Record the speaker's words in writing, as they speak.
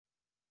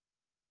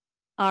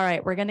All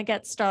right, we're going to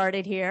get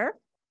started here.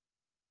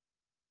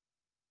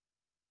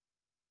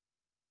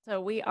 So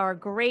we are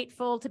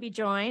grateful to be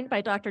joined by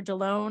Dr.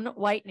 Jalonne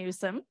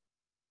White-Newsome.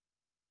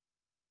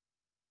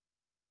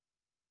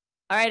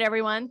 All right,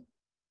 everyone.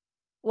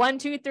 1,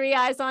 2, 3,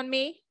 eyes on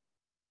me.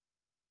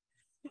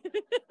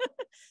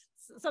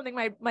 Something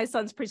my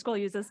son's preschool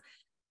uses.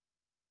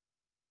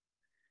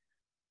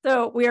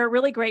 So we are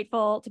really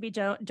grateful to be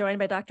joined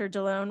by Dr.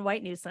 Jalonne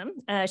White-Newsome.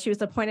 She was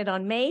appointed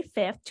on May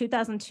 5th,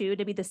 2002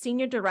 to be the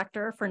Senior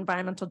Director for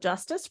Environmental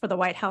Justice for the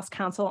White House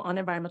Council on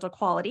Environmental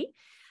Quality.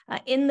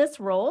 In this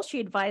role, she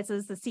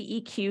advises the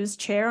CEQ's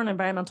Chair on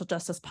Environmental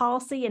Justice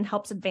Policy and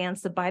helps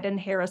advance the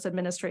Biden-Harris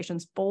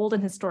administration's bold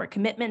and historic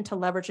commitment to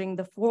leveraging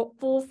the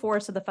full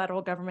force of the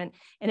federal government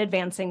in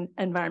advancing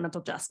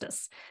environmental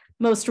justice.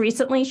 Most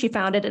recently, she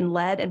founded and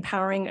led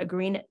Empowering a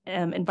Green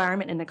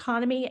Environment and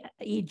Economy,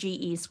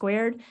 EGE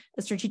Squared,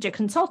 a strategic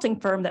consulting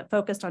firm that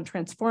focused on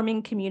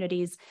transforming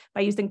communities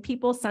by using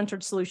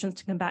people-centered solutions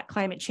to combat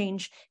climate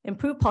change,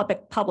 improve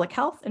public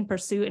health, and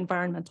pursue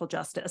environmental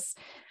justice.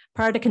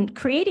 Prior to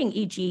creating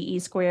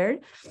EGE Squared,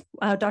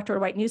 Dr.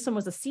 White-Newsome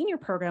was a senior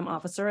program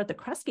officer at the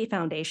Kresge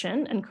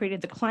Foundation and created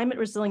the Climate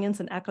Resilience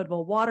and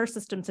Equitable Water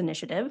Systems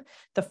Initiative,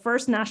 the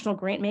first national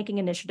grant-making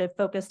initiative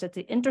focused at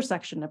the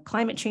intersection of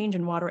climate change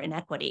and water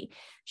inequity.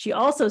 She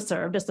also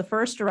served as the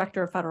first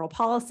director of federal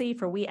policy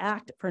for We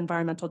Act for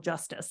Environmental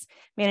Justice,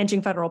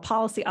 managing federal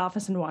policy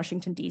office in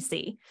Washington,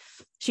 D.C.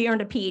 She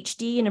earned a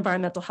PhD in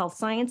environmental health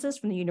sciences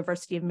from the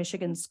University of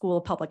Michigan School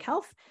of Public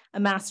Health, a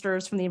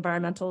master's from the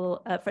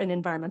environmental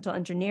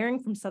engineering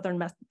from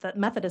Southern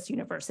Methodist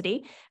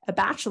University, a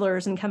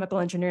bachelor's in chemical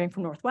engineering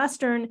from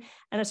Northwestern,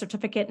 and a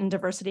certificate in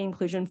diversity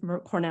inclusion from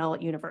Cornell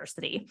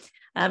University.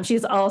 She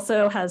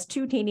also has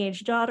 2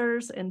 teenage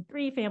daughters and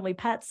 3 family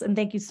pets. And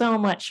thank you so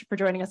much for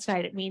joining us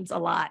tonight. It means a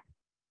lot.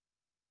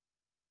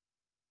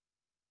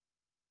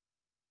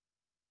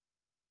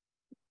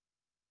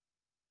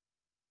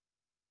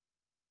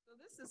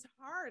 This is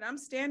hard. I'm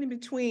standing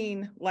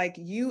between like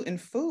you and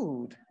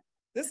food.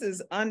 This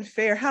is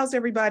unfair. How's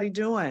everybody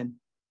doing?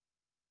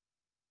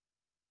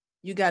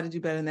 You got to do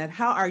better than that.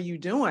 How are you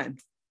doing?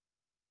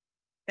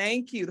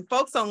 Thank you. The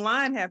folks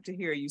online have to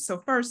hear you. So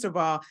first of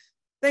all,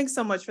 thanks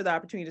so much for the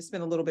opportunity to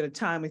spend a little bit of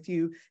time with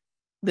you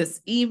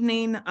this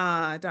evening.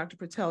 Dr.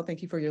 Patel,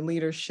 thank you for your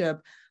leadership.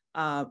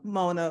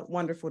 Mona,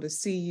 wonderful to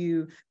see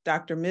you.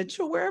 Dr.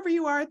 Mitchell, wherever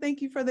you are,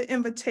 thank you for the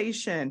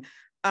invitation.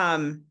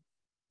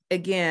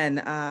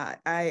 Again,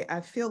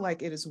 I feel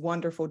like it is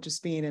wonderful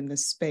just being in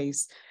this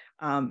space.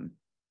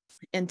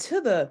 And to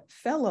the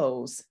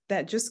fellows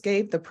that just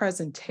gave the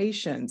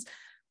presentations,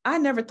 I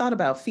never thought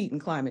about feet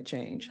and climate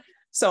change.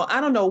 So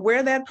I don't know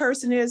where that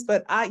person is,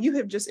 but you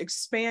have just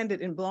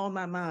expanded and blown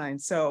my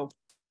mind. So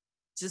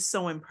just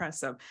so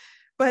impressive.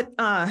 But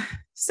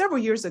several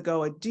years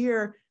ago, a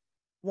dear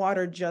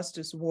water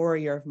justice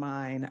warrior of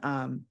mine,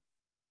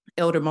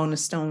 Elder Mona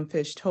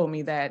Stonefish, told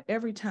me that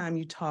every time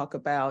you talk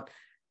about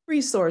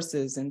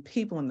resources and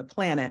people on the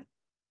planet,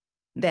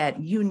 that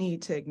you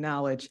need to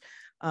acknowledge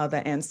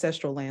the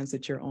ancestral lands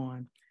that you're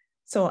on.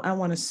 So I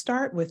want to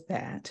start with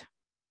that,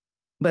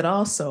 but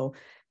also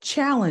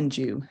challenge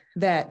you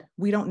that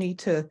we don't need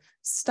to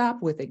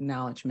stop with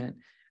acknowledgement,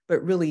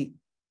 but really,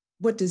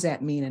 what does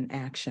that mean in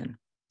action?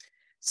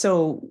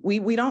 So we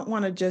don't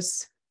want to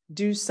just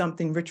do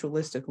something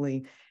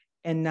ritualistically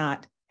and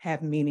not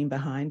have meaning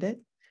behind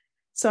it.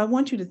 So I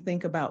want you to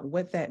think about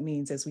what that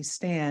means as we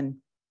stand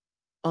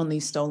on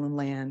these stolen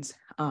lands.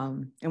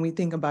 And we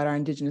think about our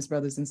Indigenous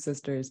brothers and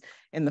sisters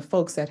and the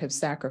folks that have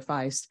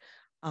sacrificed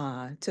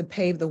to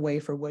pave the way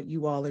for what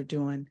you all are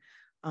doing.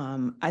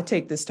 I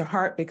take this to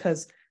heart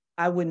because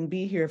I wouldn't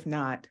be here if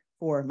not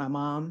for my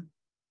mom,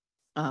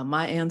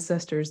 my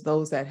ancestors,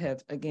 those that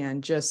have,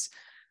 again, just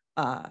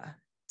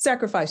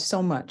sacrificed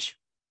so much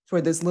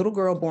for this little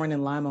girl born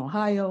in Lima,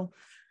 Ohio,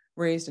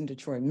 raised in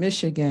Detroit,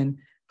 Michigan,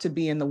 to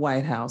be in the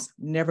White House.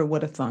 Never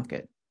would have thunk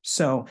it.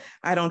 So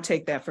I don't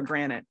take that for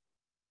granted.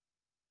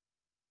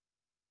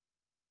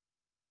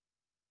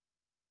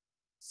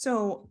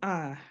 So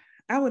I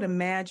would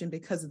imagine,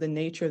 because of the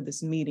nature of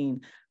this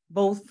meeting,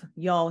 both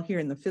y'all here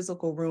in the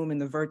physical room and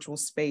the virtual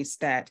space,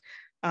 that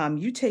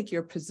you take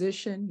your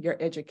position, your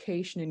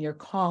education, and your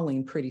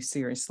calling pretty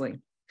seriously.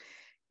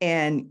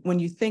 And when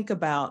you think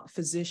about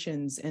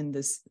physicians and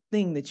this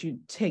thing that you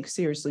take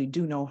seriously,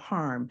 do no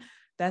harm,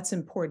 that's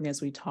important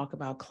as we talk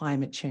about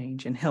climate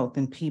change and health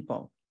and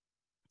people.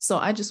 So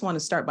I just want to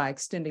start by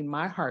extending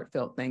my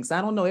heartfelt thanks. I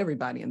don't know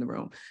everybody in the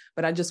room,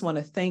 but I just want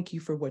to thank you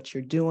for what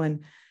you're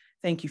doing.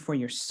 Thank you for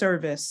your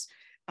service.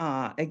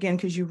 Again,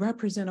 because you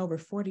represent over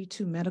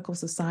 42 medical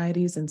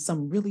societies and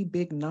some really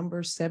big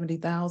numbers,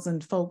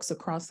 70,000 folks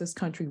across this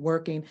country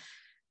working.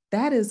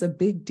 That is a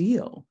big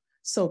deal.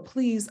 So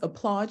please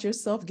applaud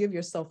yourself, give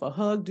yourself a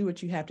hug, do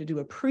what you have to do,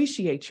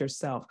 appreciate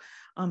yourself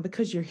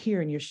because you're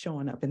here and you're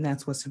showing up, and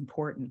that's what's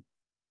important.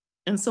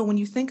 And so when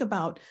you think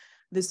about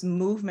this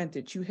movement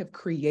that you have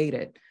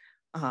created,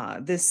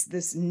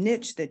 this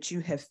niche that you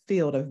have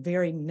filled, a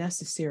very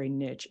necessary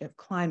niche of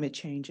climate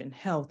change and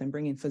health and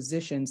bringing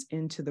physicians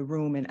into the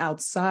room and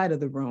outside of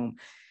the room.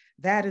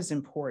 That is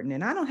important.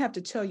 And I don't have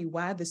to tell you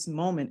why this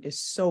moment is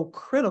so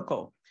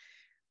critical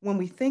when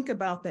we think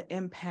about the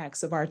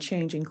impacts of our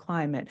changing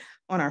climate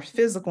on our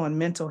physical and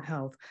mental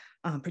health,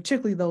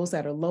 particularly those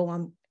that are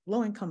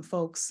low-income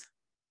folks,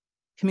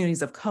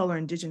 communities of color,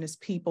 indigenous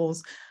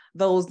peoples,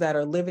 those that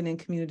are living in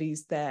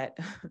communities that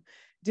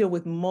deal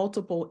with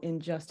multiple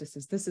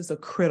injustices. This is a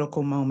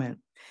critical moment.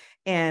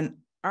 And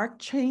our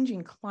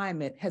changing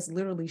climate has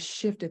literally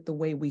shifted the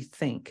way we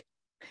think,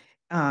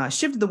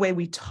 shifted the way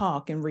we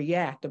talk and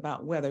react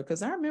about weather.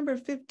 Because I remember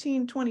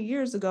 15, 20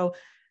 years ago,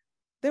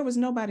 there was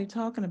nobody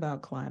talking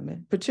about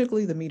climate,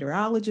 particularly the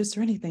meteorologists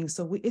or anything.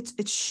 So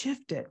it's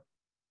shifted.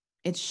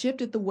 It's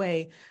shifted the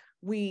way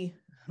we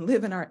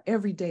live in our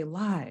everyday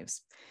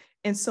lives.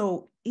 And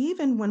so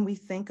even when we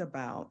think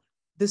about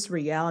this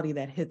reality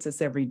that hits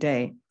us every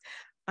day,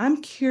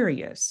 I'm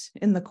curious,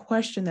 and the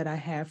question that I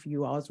have for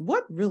you all is,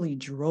 what really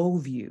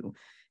drove you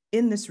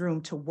in this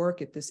room to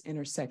work at this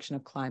intersection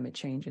of climate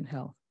change and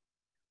health?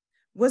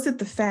 Was it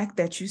the fact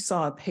that you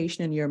saw a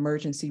patient in your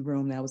emergency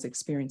room that was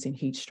experiencing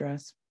heat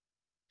stress?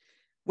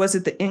 Was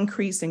it the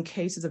increase in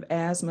cases of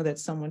asthma that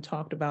someone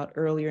talked about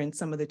earlier in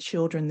some of the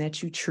children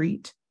that you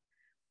treat?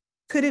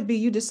 Could it be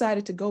you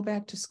decided to go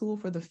back to school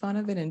for the fun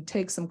of it and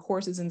take some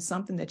courses in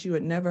something that you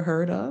had never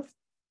heard of?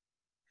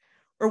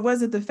 Or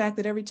was it the fact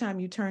that every time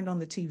you turned on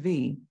the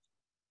TV,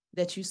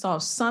 that you saw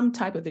some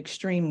type of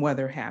extreme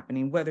weather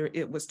happening, whether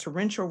it was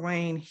torrential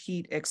rain,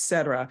 heat,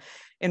 etc.,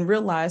 and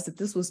realized that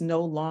this was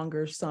no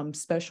longer some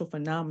special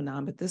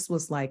phenomenon, but this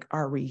was like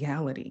our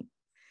reality?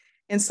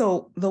 And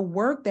so the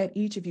work that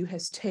each of you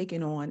has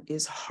taken on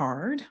is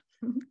hard.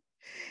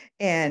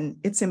 And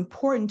it's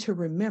important to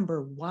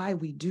remember why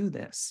we do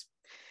this.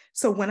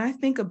 So when I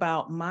think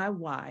about my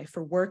why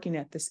for working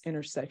at this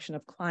intersection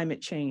of climate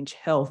change,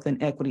 health,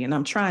 and equity, and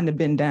I'm trying to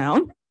bend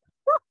down,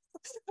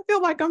 I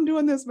feel like I'm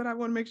doing this, but I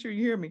want to make sure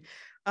you hear me.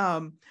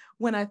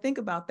 When I think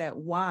about that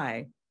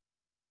why,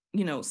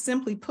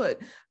 simply put,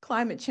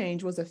 climate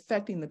change was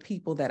affecting the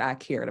people that I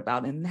cared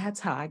about. And that's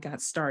how I got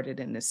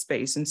started in this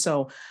space. And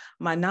so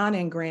my non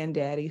and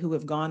granddaddy, who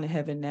have gone to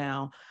heaven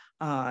now,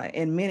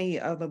 and many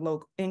of the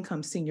low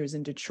income seniors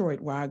in Detroit,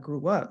 where I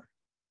grew up,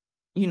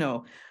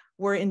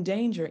 were in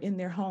danger in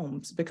their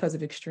homes because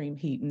of extreme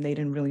heat, and they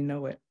didn't really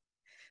know it.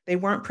 They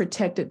weren't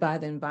protected by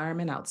the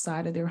environment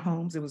outside of their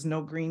homes. There was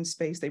no green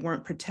space. They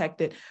weren't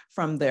protected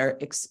from their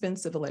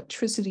expensive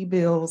electricity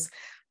bills,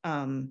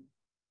 in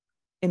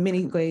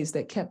many ways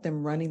that kept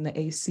them running the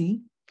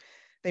AC.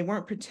 They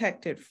weren't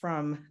protected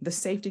from the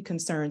safety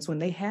concerns when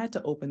they had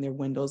to open their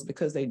windows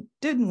because they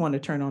didn't want to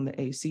turn on the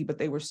AC, but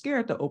they were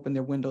scared to open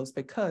their windows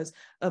because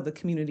of the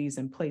communities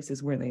and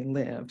places where they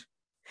lived.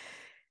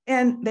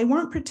 And they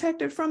weren't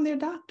protected from their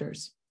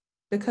doctors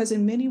because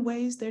in many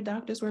ways their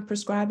doctors were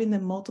prescribing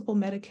them multiple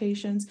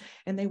medications,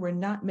 and they were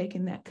not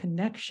making that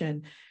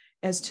connection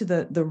as to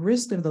the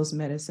risk of those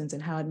medicines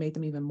and how it made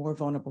them even more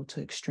vulnerable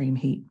to extreme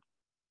heat.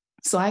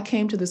 So I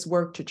came to this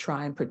work to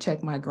try and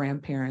protect my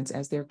grandparents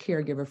as their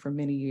caregiver for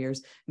many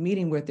years,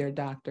 meeting with their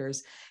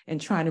doctors and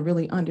trying to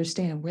really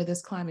understand where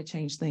this climate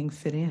change thing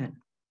fit in.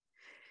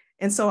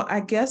 And so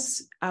I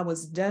guess I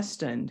was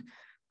destined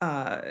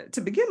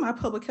to begin my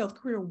public health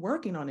career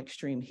working on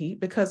extreme heat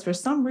because for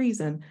some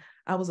reason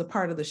I was a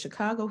part of the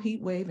Chicago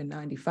heat wave in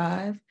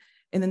 '95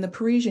 and then the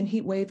Parisian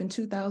heat wave in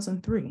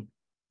 2003.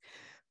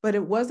 But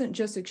it wasn't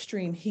just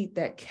extreme heat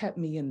that kept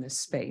me in this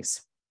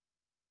space.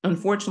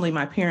 Unfortunately,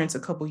 my parents a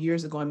couple of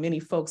years ago, and many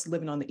folks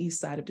living on the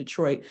east side of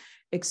Detroit,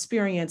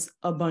 experienced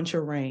a bunch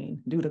of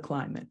rain due to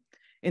climate.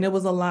 And it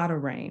was a lot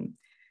of rain.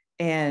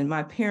 And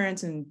my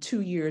parents in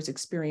 2 years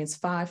experienced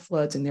 5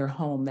 floods in their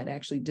home that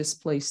actually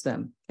displaced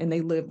them. And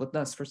they lived with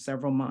us for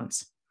several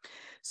months.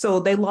 So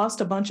they lost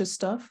a bunch of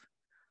stuff,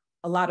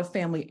 a lot of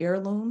family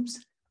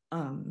heirlooms,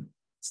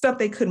 stuff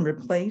they couldn't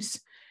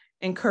replace,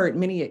 incurred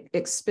many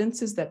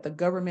expenses that the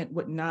government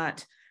would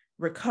not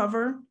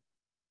recover.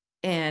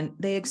 And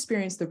they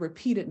experienced the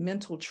repeated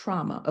mental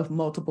trauma of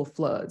multiple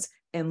floods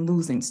and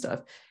losing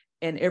stuff.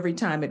 And every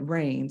time it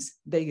rains,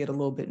 they get a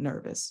little bit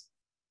nervous.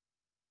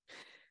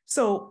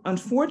 So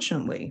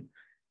unfortunately,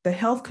 the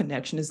health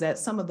connection is that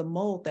some of the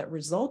mold that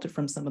resulted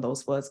from some of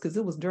those floods, because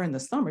it was during the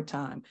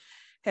summertime,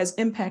 has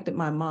impacted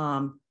my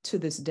mom to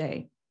this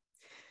day.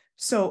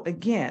 So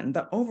again,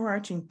 the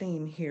overarching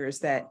theme here is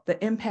that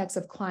the impacts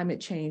of climate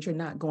change are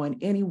not going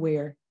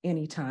anywhere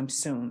anytime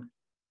soon.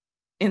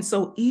 And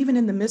so even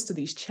in the midst of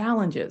these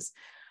challenges,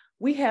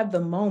 we have the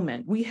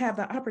moment, we have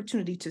the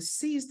opportunity to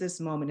seize this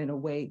moment in a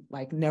way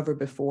like never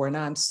before. And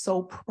I'm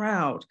so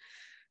proud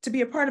to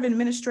be a part of an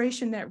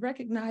administration that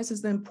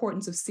recognizes the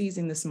importance of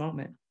seizing this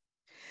moment.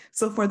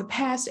 So for the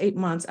past 8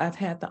 months, I've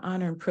had the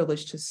honor and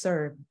privilege to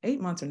serve 8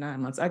 months or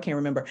 9 months, I can't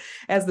remember,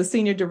 as the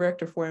Senior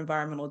Director for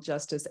Environmental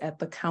Justice at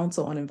the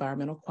Council on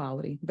Environmental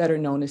Quality, better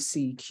known as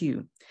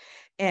CEQ.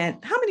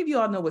 And how many of you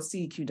all know what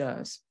CEQ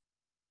does?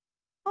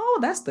 Oh,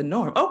 that's the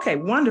norm. Okay,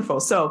 wonderful.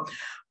 So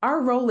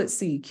our role at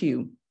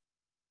CEQ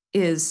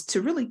is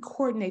to really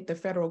coordinate the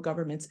federal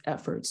government's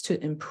efforts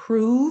to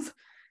improve,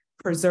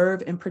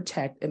 preserve, and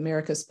protect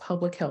America's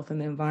public health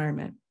and the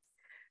environment.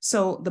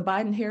 So the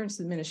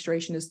Biden-Harris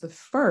administration is the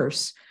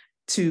first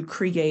to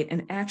create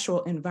an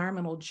actual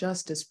environmental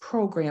justice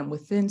program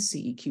within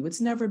CEQ.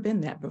 It's never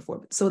been that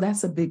before, so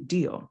that's a big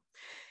deal.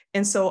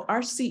 And so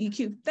our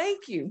CEQ,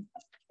 thank you.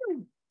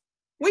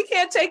 We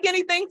can't take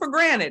anything for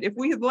granted if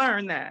we have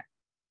learned that.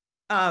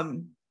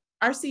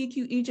 Our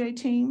CEQ EJ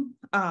team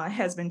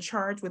has been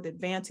charged with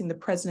advancing the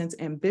president's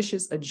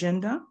ambitious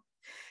agenda.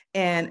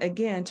 And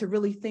again, to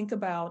really think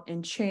about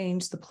and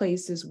change the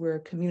places where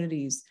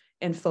communities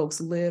and folks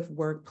live,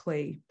 work,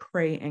 play,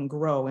 pray, and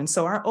grow. And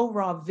so our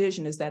overall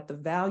vision is that the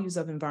values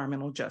of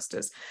environmental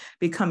justice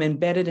become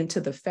embedded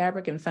into the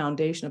fabric and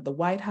foundation of the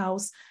White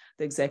House,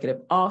 the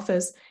executive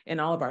office,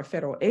 and all of our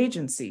federal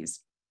agencies.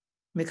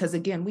 Because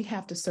again, we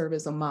have to serve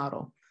as a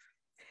model.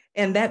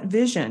 And that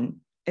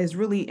vision is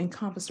really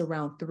encompassed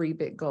around three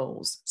big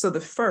goals. So the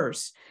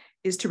first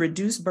is to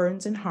reduce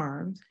burdens and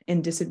harm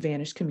in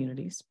disadvantaged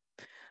communities.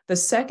 The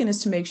second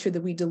is to make sure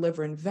that we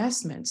deliver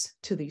investments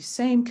to these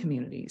same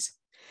communities.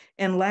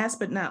 And last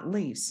but not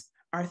least,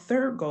 our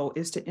third goal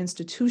is to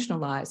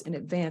institutionalize and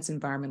advance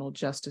environmental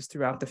justice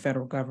throughout the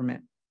federal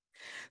government.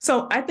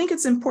 So I think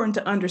it's important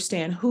to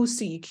understand who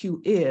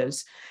CEQ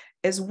is,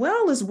 as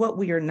well as what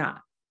we are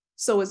not.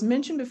 So as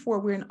mentioned before,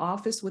 we're in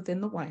office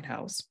within the White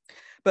House,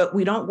 but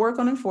we don't work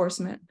on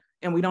enforcement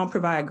and we don't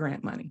provide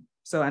grant money.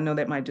 So I know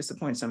that might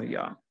disappoint some of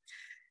y'all.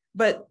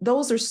 But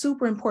those are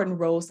super important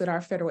roles that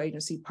our federal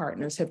agency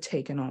partners have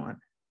taken on.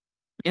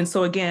 And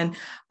so again,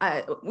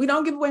 we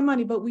don't give away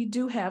money, but we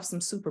do have some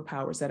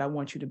superpowers that I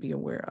want you to be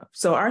aware of.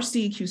 So our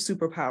CEQ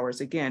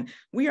superpowers, again,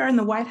 we are in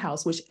the White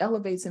House, which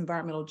elevates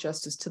environmental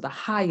justice to the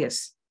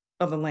highest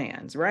of the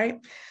lands, right?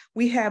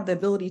 We have the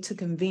ability to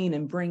convene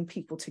and bring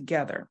people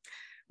together.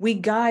 We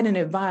guide and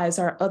advise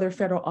our other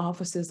federal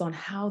offices on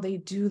how they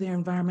do their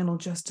environmental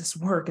justice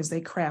work as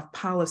they craft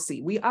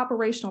policy. We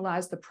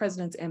operationalize the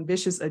president's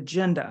ambitious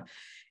agenda.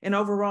 And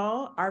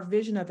overall, our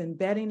vision of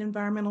embedding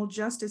environmental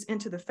justice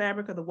into the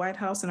fabric of the White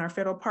House and our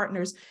federal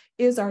partners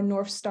is our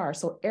North Star.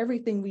 So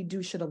everything we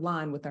do should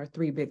align with our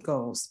three big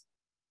goals.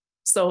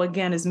 So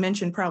again, as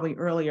mentioned probably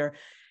earlier,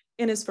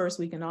 in his first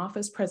week in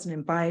office,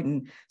 President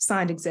Biden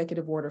signed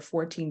Executive Order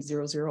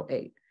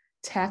 14008,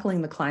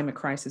 tackling the climate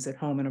crisis at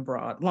home and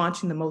abroad,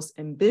 launching the most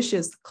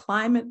ambitious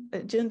climate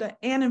agenda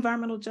and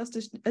environmental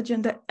justice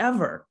agenda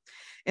ever.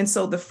 And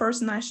so the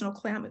first National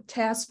Climate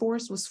Task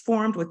Force was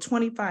formed with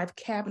 25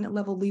 cabinet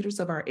level leaders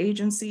of our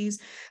agencies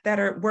that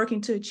are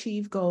working to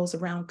achieve goals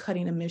around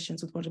cutting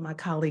emissions, with one of my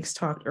colleagues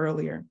talked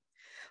earlier.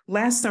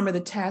 Last summer, the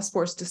task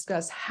force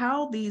discussed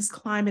how these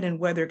climate and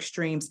weather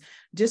extremes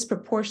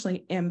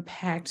disproportionately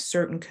impact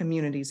certain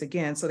communities.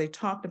 Again, so they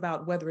talked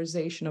about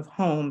weatherization of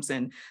homes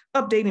and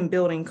updating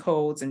building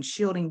codes and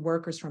shielding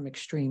workers from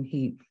extreme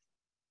heat.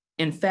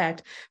 In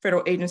fact,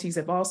 federal agencies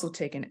have also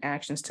taken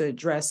actions to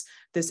address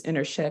this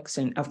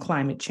intersection of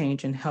climate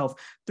change and health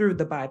through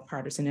the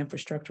bipartisan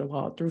infrastructure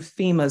law, through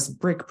FEMA's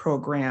BRIC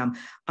program,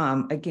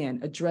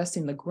 again,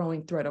 addressing the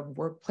growing threat of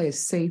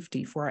workplace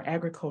safety for our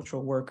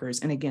agricultural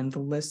workers. And again, the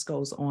list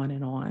goes on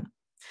and on.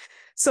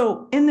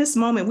 So in this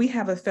moment, we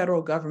have a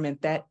federal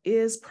government that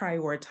is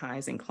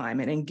prioritizing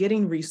climate and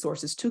getting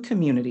resources to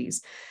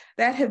communities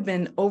that have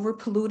been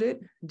overpolluted,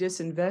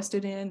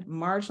 disinvested in,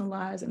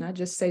 marginalized, and I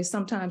just say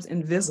sometimes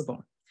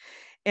invisible.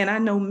 And I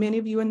know many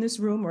of you in this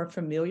room are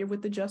familiar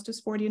with the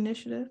Justice 40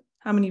 Initiative.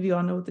 How many of you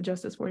all know what the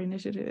Justice 40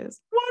 Initiative is?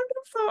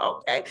 Wonderful,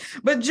 okay.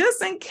 But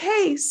just in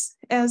case,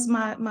 as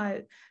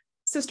my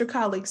sister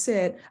colleague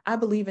said, I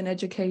believe in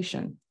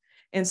education.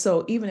 And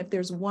so even if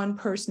there's one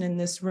person in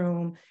this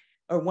room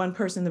or one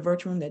person in the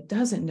virtual room that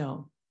doesn't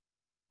know,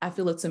 I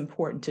feel it's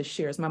important to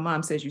share. As my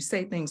mom says, you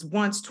say things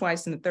once,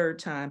 twice, and the third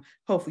time,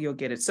 hopefully you'll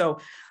get it. So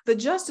the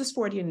Justice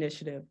 40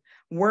 Initiative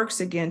works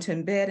again to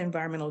embed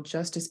environmental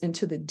justice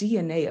into the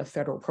DNA of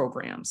federal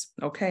programs,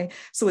 okay?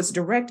 So it's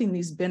directing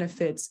these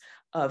benefits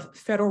of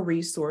federal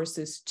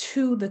resources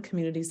to the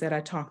communities that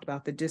I talked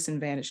about, the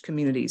disadvantaged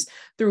communities,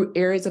 through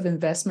areas of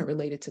investment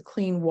related to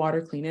clean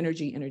water, clean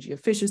energy, energy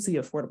efficiency,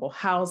 affordable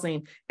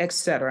housing, et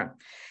cetera.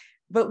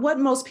 But what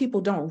most people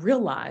don't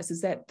realize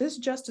is that this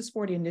Justice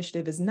 40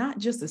 Initiative is not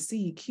just a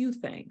CEQ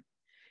thing.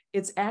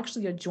 It's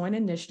actually a joint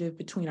initiative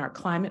between our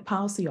Climate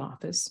Policy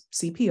Office,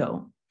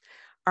 CPO,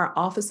 our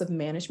Office of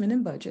Management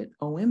and Budget,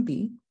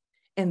 OMB,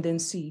 and then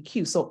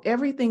CEQ. So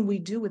everything we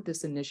do with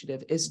this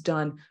initiative is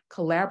done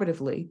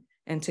collaboratively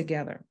and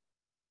together.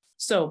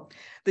 So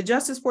the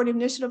Justice 40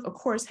 Initiative, of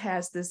course,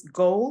 has this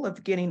goal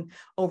of getting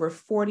over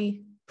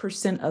 40%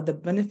 of the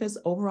benefits,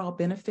 overall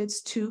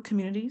benefits, to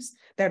communities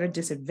that are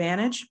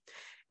disadvantaged.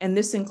 And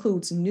this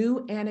includes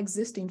new and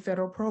existing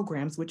federal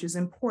programs, which is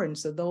important.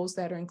 So those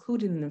that are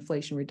included in the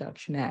Inflation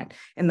Reduction Act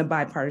and the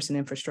bipartisan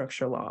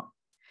infrastructure law.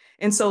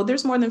 And so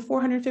there's more than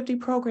 450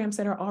 programs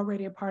that are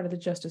already a part of the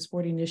Justice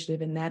 40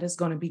 Initiative, and that is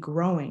going to be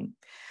growing.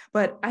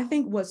 But I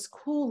think what's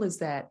cool is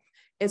that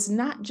it's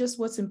not just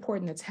what's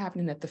important that's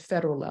happening at the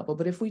federal level,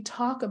 but if we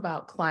talk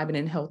about climate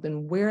and health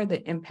and where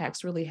the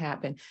impacts really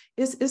happen,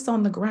 it's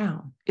on the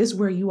ground, is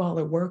where you all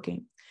are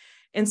working.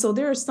 And so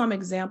there are some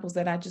examples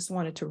that I just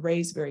wanted to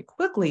raise very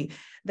quickly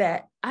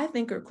that I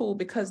think are cool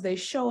because they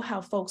show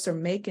how folks are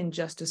making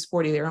Justice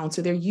 40 their own.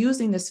 So they're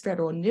using this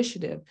federal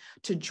initiative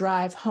to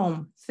drive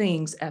home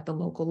things at the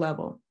local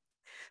level.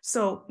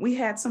 So we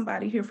had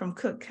somebody here from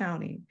Cook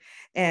County,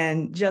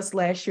 and just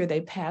last year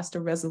they passed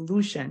a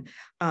resolution,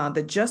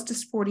 the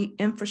Justice 40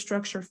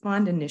 Infrastructure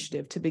Fund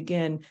Initiative, to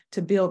begin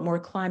to build more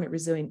climate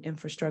resilient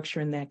infrastructure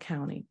in that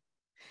county.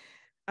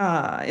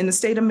 In the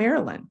state of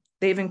Maryland,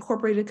 they've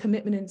incorporated a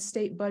commitment in the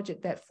state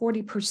budget that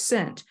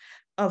 40%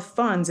 of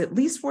funds, at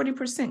least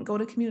 40%, go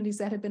to communities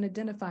that have been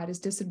identified as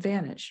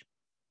disadvantaged.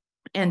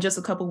 And just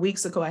a couple of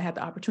weeks ago, I had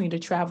the opportunity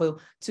to travel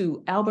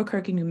to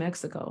Albuquerque, New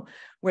Mexico,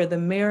 where the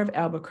mayor of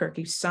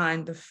Albuquerque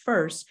signed the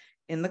first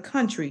in the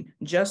country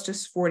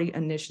Justice 40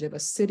 initiative, a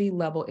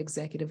city-level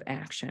executive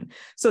action.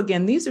 So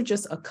again, these are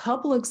just a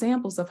couple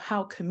examples of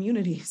how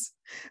communities,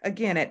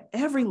 again, at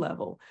every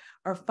level,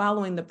 are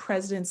following the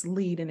president's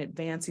lead in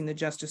advancing the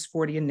Justice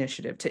 40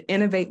 initiative to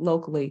innovate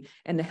locally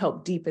and to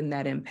help deepen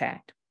that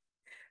impact.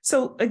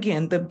 So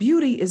again, the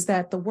beauty is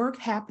that the work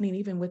happening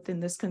even within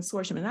this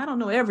consortium, and I don't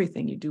know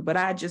everything you do, but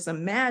I just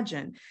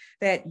imagine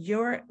that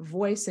your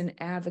voice and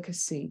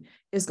advocacy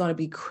is going to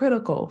be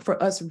critical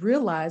for us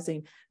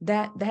realizing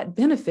that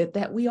benefit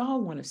that we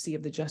all want to see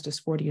of the Justice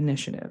 40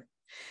 initiative.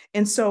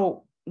 And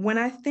so when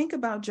I think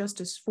about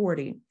Justice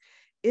 40,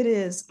 it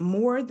is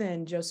more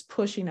than just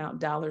pushing out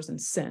dollars and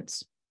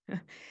cents.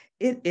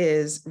 It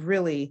is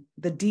really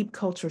the deep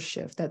culture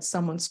shift that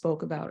someone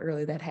spoke about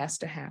earlier that has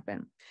to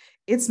happen.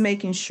 It's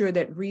making sure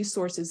that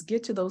resources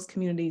get to those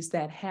communities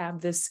that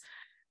have this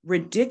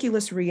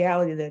ridiculous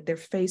reality that they're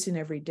facing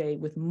every day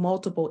with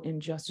multiple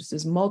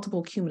injustices,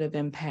 multiple cumulative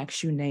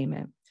impacts, you name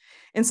it.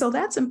 And so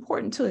that's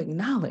important to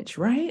acknowledge,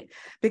 right?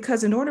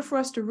 Because in order for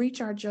us to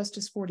reach our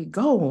Justice 40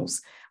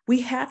 goals,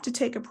 we have to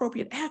take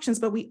appropriate actions,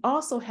 but we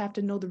also have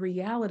to know the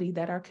reality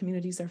that our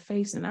communities are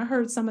facing. I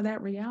heard some of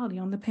that reality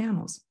on the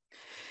panels.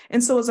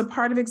 And so as a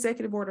part of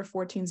Executive Order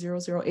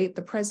 14008,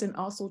 the president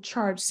also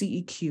charged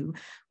CEQ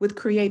with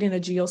creating a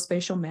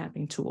geospatial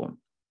mapping tool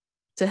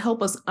to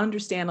help us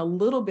understand a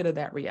little bit of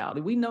that reality.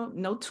 We know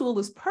no tool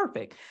is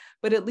perfect,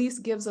 but at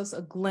least gives us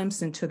a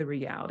glimpse into the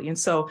reality. And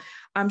so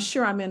I'm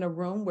sure I'm in a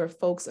room where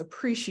folks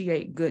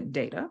appreciate good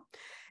data.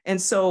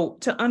 And so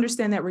to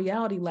understand that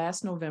reality,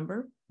 last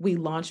November, we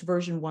launched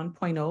version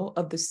 1.0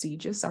 of the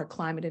CJIS, our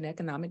Climate and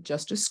Economic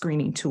Justice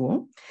Screening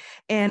Tool.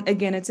 And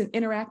again, it's an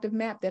interactive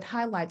map that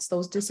highlights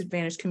those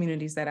disadvantaged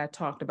communities that I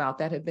talked about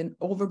that have been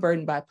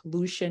overburdened by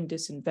pollution,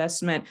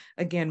 disinvestment,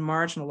 again,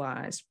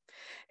 marginalized.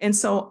 And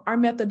so our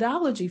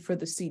methodology for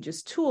the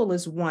CJIS tool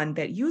is one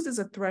that uses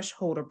a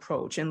threshold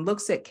approach and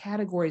looks at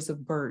categories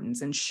of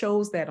burdens and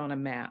shows that on a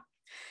map.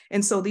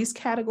 And so these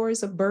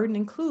categories of burden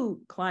include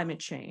climate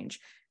change,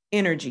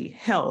 energy,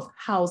 health,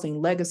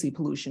 housing, legacy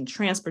pollution,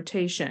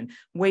 transportation,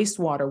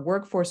 wastewater,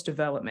 workforce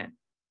development.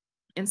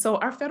 And so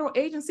our federal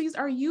agencies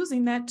are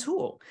using that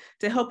tool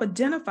to help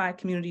identify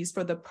communities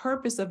for the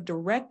purpose of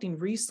directing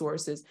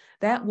resources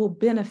that will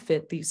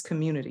benefit these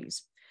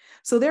communities.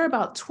 So there are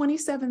about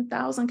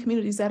 27,000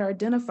 communities that are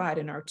identified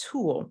in our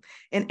tool,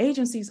 and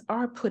agencies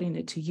are putting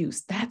it to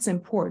use. That's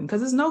important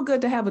because it's no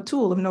good to have a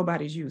tool if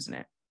nobody's using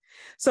it.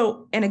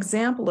 So an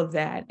example of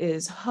that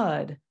is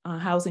HUD,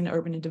 Housing,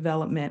 Urban and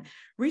Development,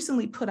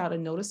 recently put out a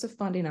notice of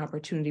funding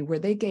opportunity where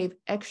they gave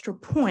extra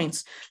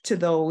points to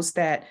those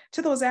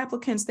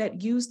applicants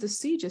that used the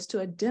CJIS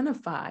to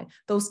identify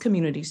those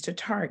communities to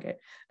target.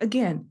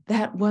 Again,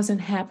 that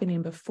wasn't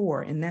happening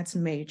before, and that's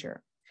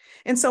major.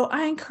 And so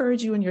I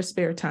encourage you in your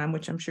spare time,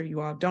 which I'm sure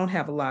you all don't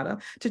have a lot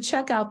of, to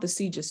check out the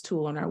CJIS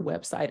tool on our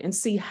website and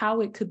see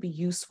how it could be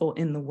useful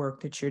in the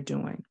work that you're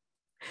doing.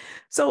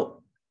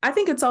 So I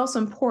think it's also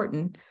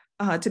important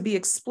to be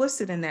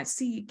explicit in that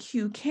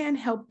CEQ can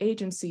help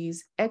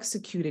agencies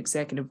execute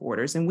executive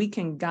orders, and we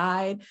can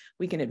guide,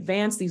 we can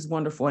advance these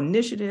wonderful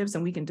initiatives,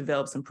 and we can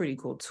develop some pretty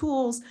cool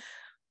tools.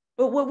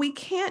 But what we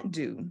can't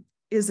do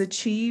is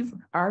achieve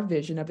our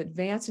vision of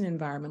advancing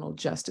environmental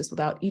justice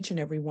without each and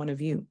every one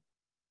of you.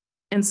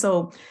 And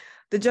so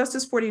the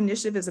Justice 40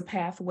 initiative is a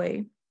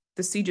pathway.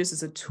 The CJIS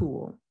is a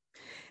tool.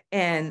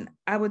 And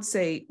I would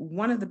say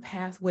one of the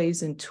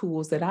pathways and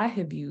tools that I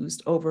have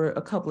used over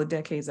a couple of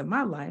decades of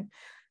my life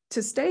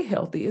to stay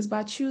healthy is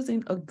by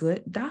choosing a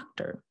good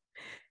doctor.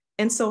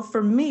 And so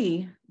for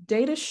me,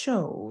 data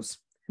shows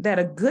that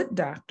a good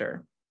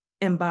doctor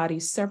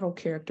embodies several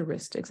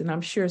characteristics, and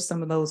I'm sure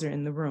some of those are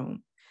in the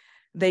room.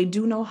 They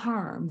do no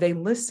harm. They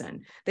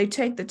listen. They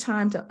take the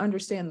time to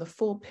understand the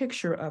full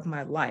picture of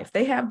my life.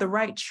 They have the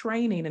right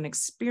training and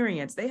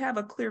experience. They have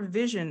a clear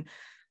vision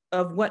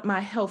of what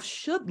my health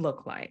should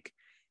look like.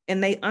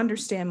 And they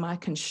understand my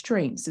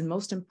constraints. And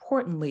most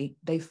importantly,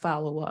 they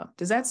follow up.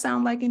 Does that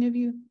sound like any of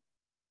you?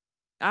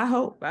 I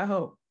hope.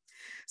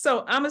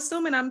 So I'm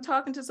assuming I'm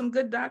talking to some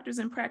good doctors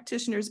and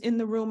practitioners in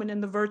the room and in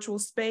the virtual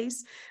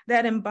space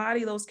that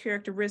embody those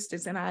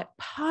characteristics. And I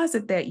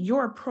posit that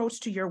your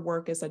approach to your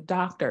work as a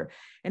doctor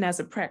and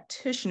as a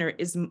practitioner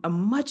is a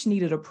much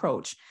needed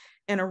approach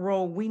and a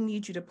role we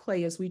need you to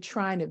play as we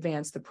try and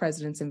advance the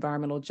president's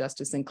environmental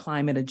justice and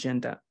climate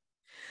agenda.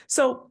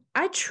 So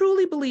I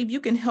truly believe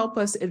you can help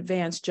us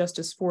advance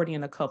Justice 40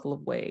 in a couple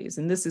of ways.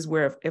 And this is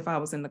where if I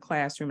was in the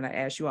classroom and I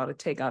asked you all to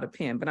take out a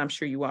pen, but I'm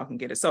sure you all can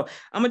get it. So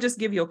I'm gonna just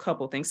give you a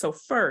couple of things. So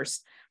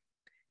first,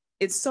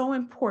 it's so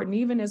important,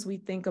 even as we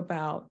think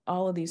about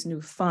all of these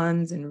new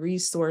funds and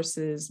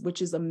resources,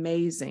 which is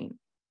amazing,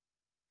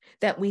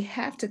 that we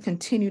have to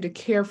continue to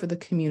care for the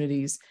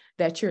communities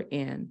that you're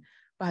in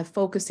by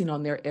focusing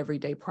on their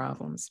everyday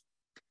problems.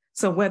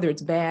 So whether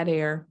it's bad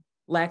air,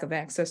 lack of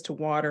access to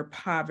water,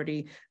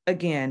 poverty,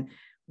 again,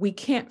 we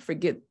can't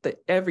forget the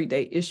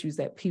everyday issues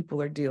that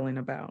people are dealing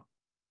about.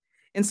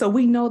 And so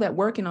we know that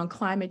working on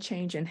climate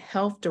change and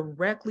health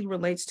directly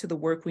relates to the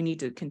work we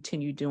need to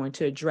continue doing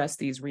to address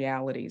these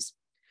realities,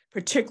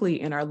 particularly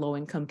in our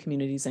low-income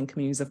communities and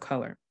communities of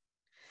color.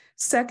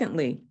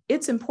 Secondly,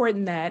 it's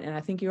important that, and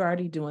I think you're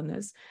already doing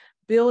this,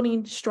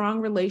 building strong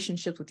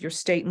relationships with your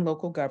state and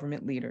local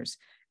government leaders.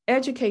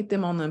 Educate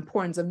them on the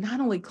importance of not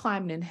only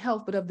climate and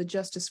health, but of the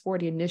Justice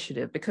 40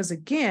 initiative. Because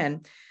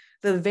again,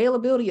 the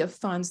availability of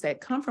funds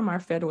that come from our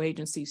federal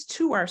agencies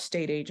to our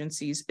state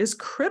agencies is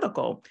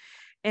critical.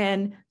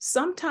 And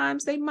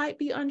sometimes they might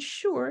be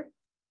unsure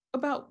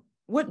about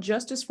what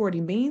Justice 40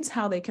 means,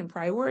 how they can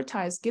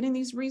prioritize getting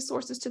these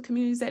resources to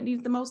communities that need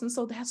it the most. And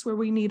so that's where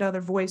we need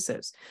other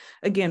voices.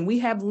 Again, we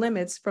have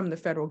limits from the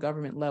federal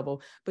government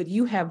level, but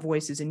you have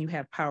voices and you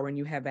have power and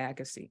you have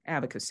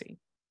advocacy.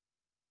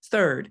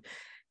 Third,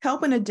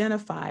 help and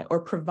identify or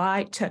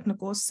provide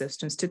technical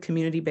assistance to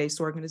community-based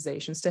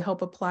organizations to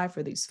help apply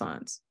for these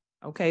funds.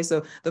 Okay,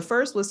 so the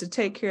first was to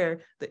take care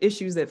of the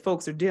issues that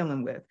folks are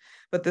dealing with.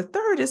 But the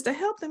third is to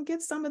help them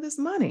get some of this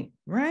money,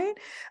 right?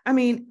 I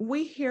mean,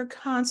 we hear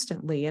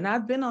constantly, and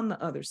I've been on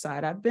the other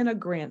side, I've been a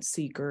grant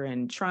seeker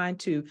and trying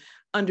to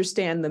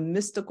understand the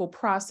mystical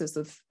process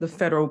of the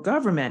federal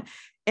government.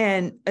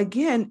 And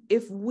again,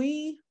 if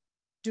we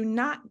do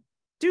not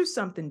do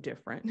something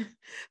different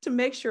to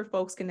make sure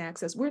folks can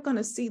access, we're going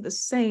to see the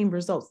same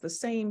results, the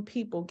same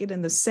people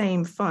getting the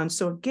same funds.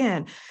 So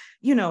again,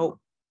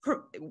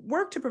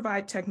 work to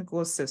provide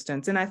technical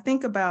assistance. And I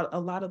think about a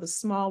lot of the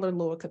smaller,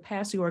 lower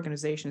capacity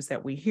organizations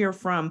that we hear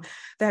from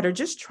that are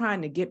just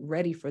trying to get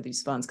ready for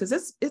these funds,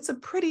 because it's a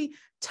pretty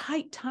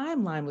tight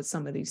timeline with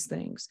some of these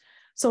things.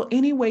 So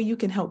any way you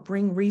can help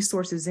bring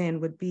resources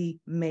in would be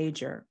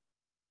major.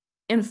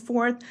 And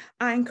fourth,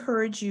 I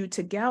encourage you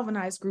to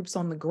galvanize groups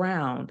on the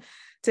ground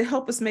to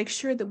help us make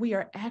sure that we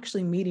are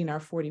actually meeting our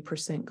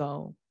 40%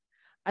 goal.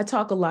 I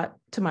talk a lot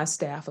to my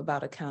staff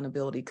about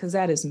accountability because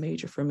that is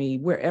major for me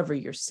wherever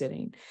you're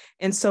sitting.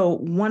 And so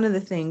one of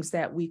the things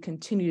that we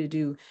continue to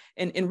do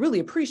and really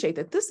appreciate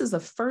that this is a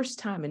first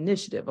time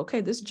initiative. Okay,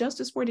 this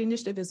Justice 40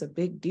 initiative is a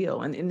big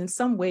deal. And in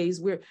some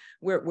ways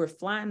we're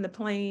flying the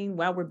plane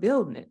while we're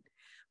building it.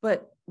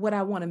 But what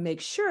I want to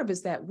make sure of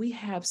is that we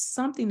have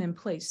something in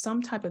place,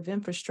 some type of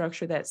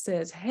infrastructure that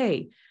says,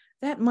 hey,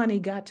 that money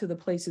got to the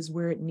places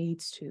where it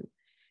needs to.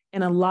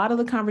 And a lot of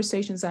the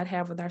conversations I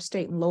have with our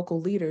state and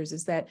local leaders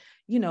is that,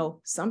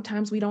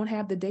 sometimes we don't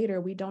have the data,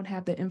 or we don't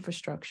have the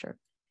infrastructure.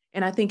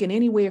 And I think in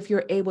any way, if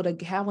you're able to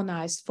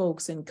galvanize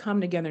folks and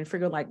come together and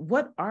figure like,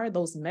 what are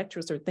those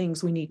metrics or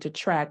things we need to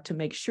track to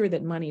make sure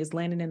that money is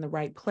landing in the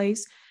right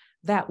place,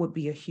 that would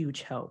be a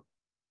huge help.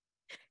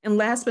 And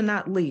last but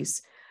not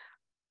least,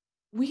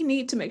 we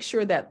need to make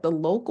sure that the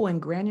local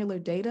and granular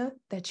data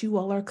that you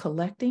all are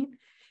collecting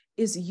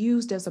is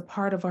used as a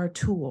part of our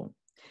tool.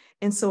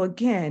 And so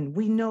again,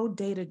 we know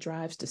data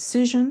drives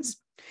decisions,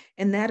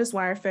 and that is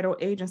why our federal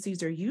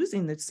agencies are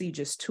using the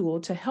CGIS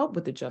tool to help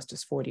with the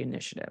Justice 40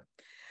 initiative.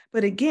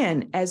 But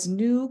again, as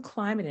new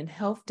climate and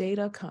health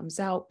data comes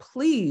out,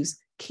 please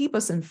keep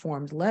us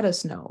informed, let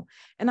us know.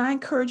 And I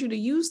encourage you to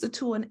use the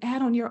tool and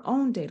add on your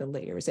own data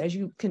layers as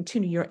you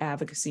continue your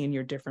advocacy in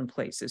your different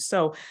places.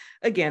 So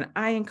again,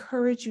 I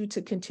encourage you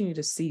to continue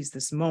to seize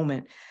this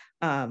moment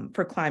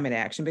for climate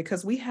action,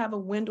 because we have a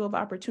window of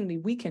opportunity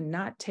we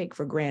cannot take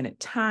for granted.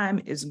 Time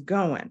is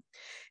going.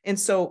 And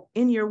so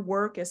in your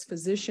work as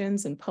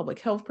physicians and public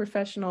health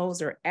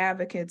professionals or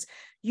advocates,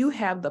 you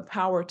have the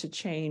power to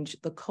change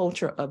the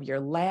culture of your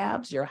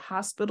labs, your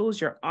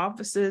hospitals, your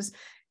offices,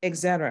 et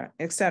cetera,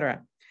 et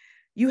cetera.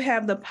 You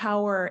have the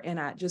power, and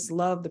I just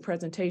love the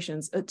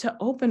presentations, to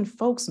open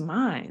folks'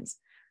 minds.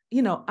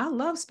 I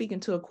love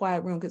speaking to a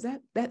quiet room because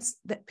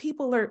that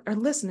people are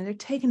listening, they're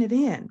taking it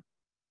in.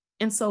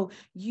 And so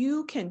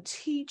you can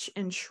teach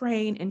and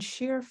train and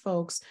share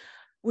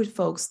with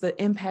folks the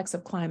impacts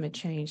of climate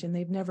change, and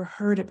they've never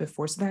heard it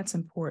before. So that's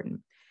important.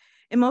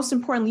 And most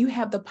importantly, you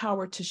have the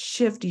power to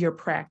shift your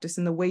practice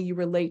and the way you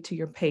relate to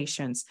your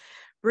patients,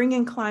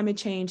 bringing climate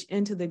change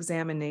into the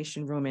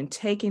examination room and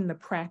taking the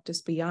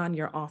practice beyond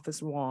your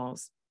office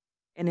walls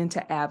and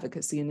into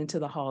advocacy and into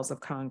the halls of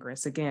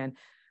Congress. Again,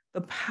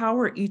 The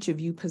power each of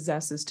you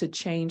possesses to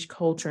change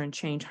culture and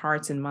change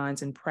hearts and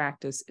minds in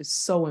practice is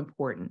so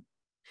important.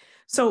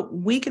 So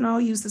we can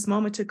all use this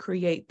moment to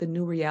create the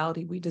new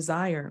reality we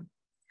desire.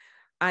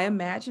 I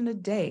imagine a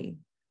day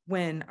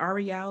when our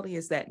reality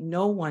is that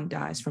no one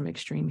dies from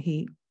extreme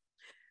heat,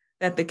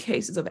 that the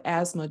cases of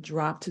asthma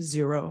drop to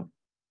zero,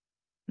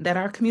 that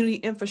our community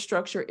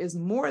infrastructure is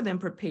more than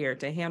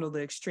prepared to handle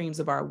the extremes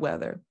of our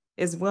weather,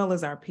 as well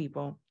as our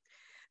people,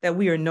 that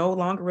we are no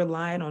longer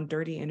reliant on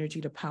dirty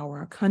energy to power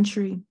our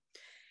country,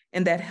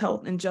 and that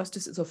health and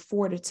justice is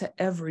afforded to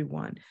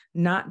everyone,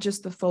 not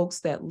just the folks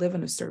that live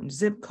in a certain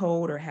zip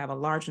code or have a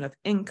large enough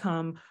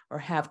income or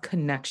have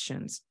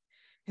connections.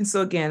 And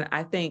so again,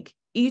 I thank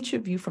each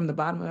of you from the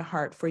bottom of my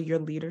heart for your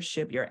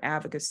leadership, your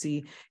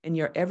advocacy, and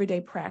your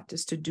everyday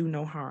practice to do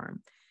no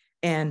harm.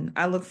 And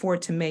I look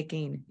forward to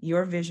making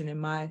your vision and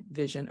my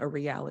vision a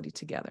reality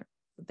together.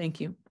 Thank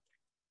you.